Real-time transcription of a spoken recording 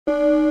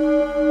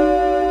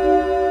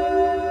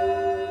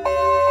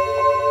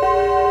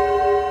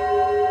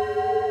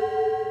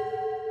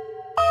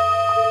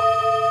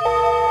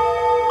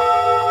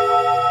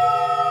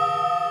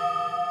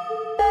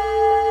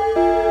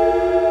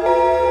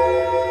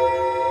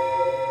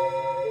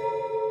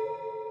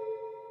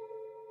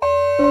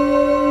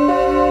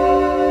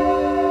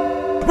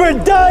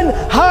We're done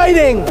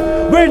hiding.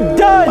 We're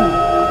done.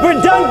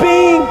 We're done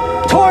being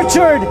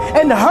tortured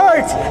and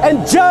hurt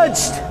and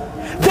judged.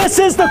 This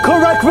is the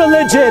correct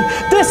religion.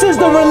 This is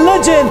the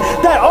religion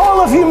that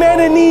all of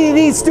humanity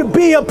needs to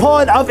be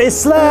upon, of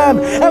Islam.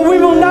 And we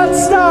will not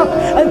stop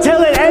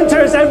until it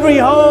enters every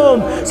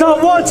home. So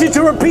I want you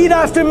to repeat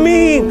after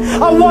me.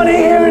 I want to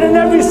hear it in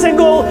every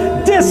single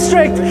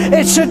district.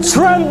 It should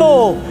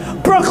tremble.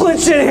 Brooklyn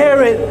should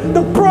hear it.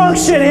 The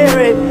Bronx should hear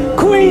it.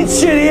 Queens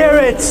should hear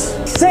it.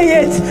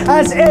 Say it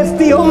as if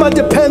the Ummah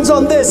depends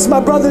on this, my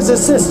brothers and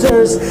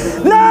sisters.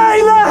 La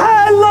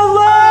ilaha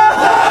illallah.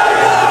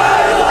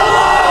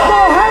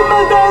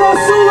 Muhammadur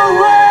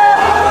Rasulullah.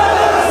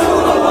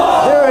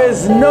 There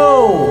is no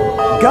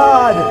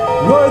God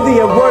worthy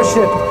of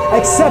worship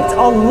except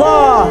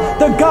Allah,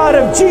 the God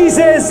of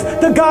Jesus,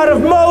 the God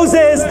of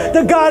Moses,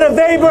 the God of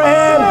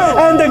Abraham,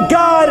 and the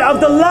God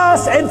of the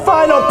last and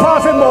final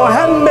Prophet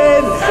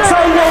Muhammad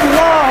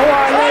sallallahu